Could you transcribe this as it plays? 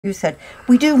You said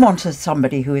we do want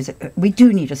somebody who is. We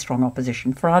do need a strong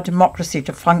opposition for our democracy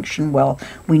to function well.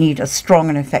 We need a strong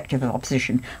and effective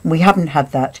opposition. We haven't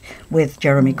had that with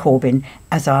Jeremy Corbyn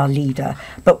as our leader.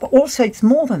 But also, it's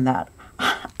more than that.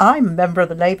 I'm a member of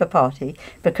the Labour Party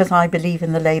because I believe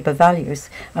in the Labour values,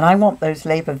 and I want those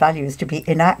Labour values to be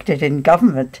enacted in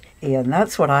government, Iain.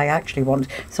 That's what I actually want.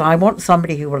 So I want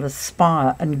somebody who will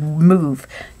aspire and move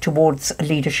towards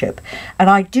leadership. And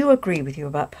I do agree with you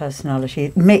about personality.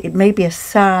 It may be a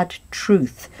sad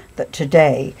truth that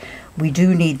today we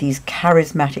do need these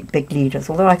charismatic big leaders,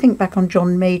 although I think back on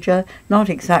John Major, not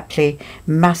exactly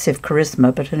massive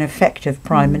charisma, but an effective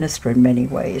prime minister in many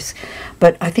ways.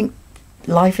 But I think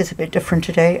life is a bit different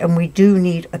today, and we do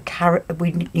need a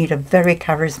very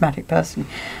charismatic person.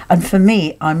 And for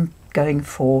me, I'm going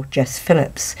for Jess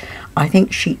Phillips. I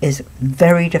think she is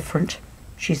very different.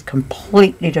 She's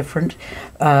completely different.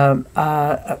 When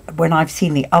I've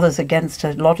seen the others against her,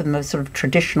 a lot of them are sort of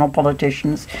traditional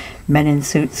politicians, men in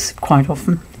suits quite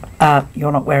often.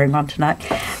 You're not wearing one tonight.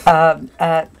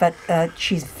 But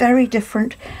she's very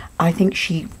different. I think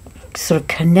she sort of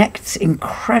connects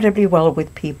incredibly well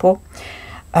with people.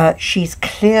 She's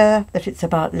clear that it's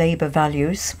about Labour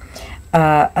values,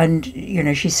 and you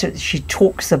know she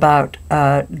talks about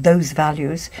those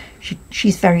values.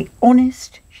 She's very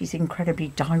honest. She's incredibly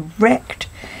direct,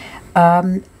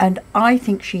 and I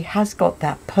think she has got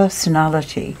that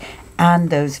personality and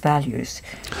those values,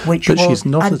 which. But she's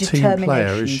not a team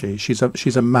player, is she? She's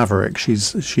a maverick.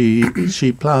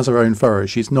 She ploughs her own furrow.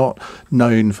 She's not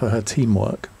known for her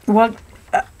teamwork. Well,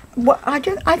 I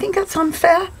think that's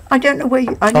unfair. I don't know where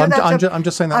you. I know I'm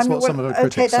just saying that's what some of her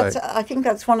critics say. I think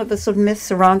that's one of the sort of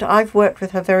myths around. I've worked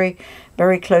with her very,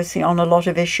 very closely on a lot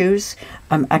of issues.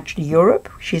 Actually, Europe.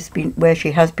 She's been where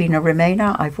she has been a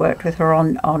Remainer. I've worked with her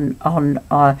on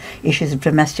issues of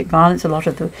domestic violence. A lot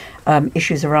of the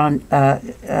issues around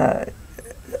other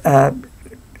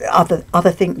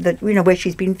things that where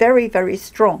she's been very, very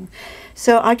strong.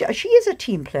 So she is a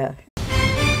team player.